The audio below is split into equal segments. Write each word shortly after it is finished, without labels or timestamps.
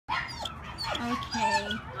Okay.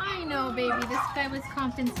 I know, baby. This guy was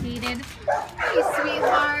compensated. Hey,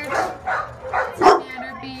 sweetheart. What's the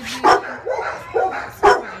matter, baby?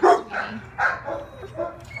 Sorry, sweetie.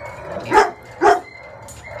 Come here. Come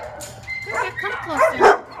here. Come closer.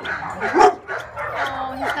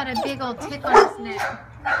 Oh, he's got a big old tick on his neck.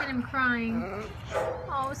 Look at him crying.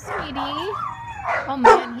 Oh, sweetie. Oh,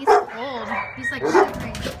 man. He's cold. He's like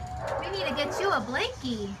shivering. We need to get you a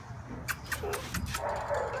blankie.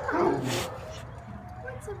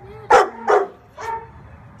 What's the matter?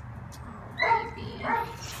 Oh, baby.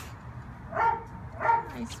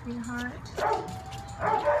 Hi, sweetheart.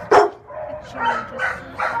 You're just so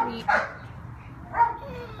sweet.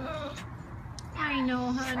 I know,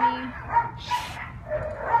 honey.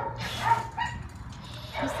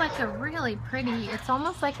 It's like a really pretty, it's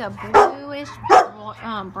almost like a bluish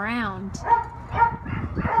brown.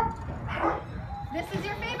 This is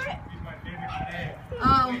your favorite? My favorite today.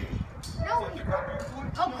 Oh. No.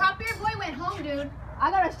 Oh, Crop Beard Boy went home, dude. I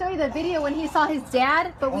gotta show you the video when he saw his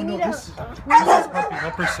dad, but we need to. This is Puppy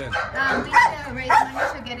Upperson. We need to raise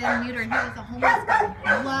money to get him neutered. He was a homeless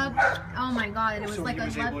guy. Loved. Oh my God! It was like a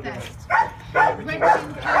love fest. Right when he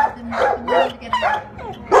had the money to get him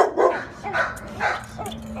neutered.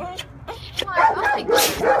 What? Oh my God!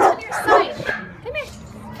 What's on your side? Come here.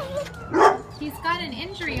 He's got an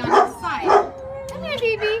injury on his side. Come here,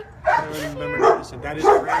 baby. I don't remember this. That is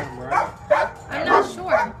random, right? I'm not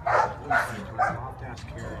sure.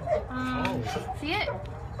 Oh. See it?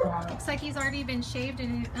 Looks like he's already been shaved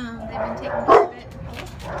and they've been taking care of it.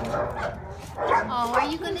 Oh, are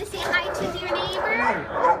you going to say hi to your neighbor?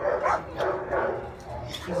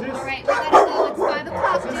 All right, we gotta go. It's 5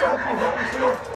 o'clock now.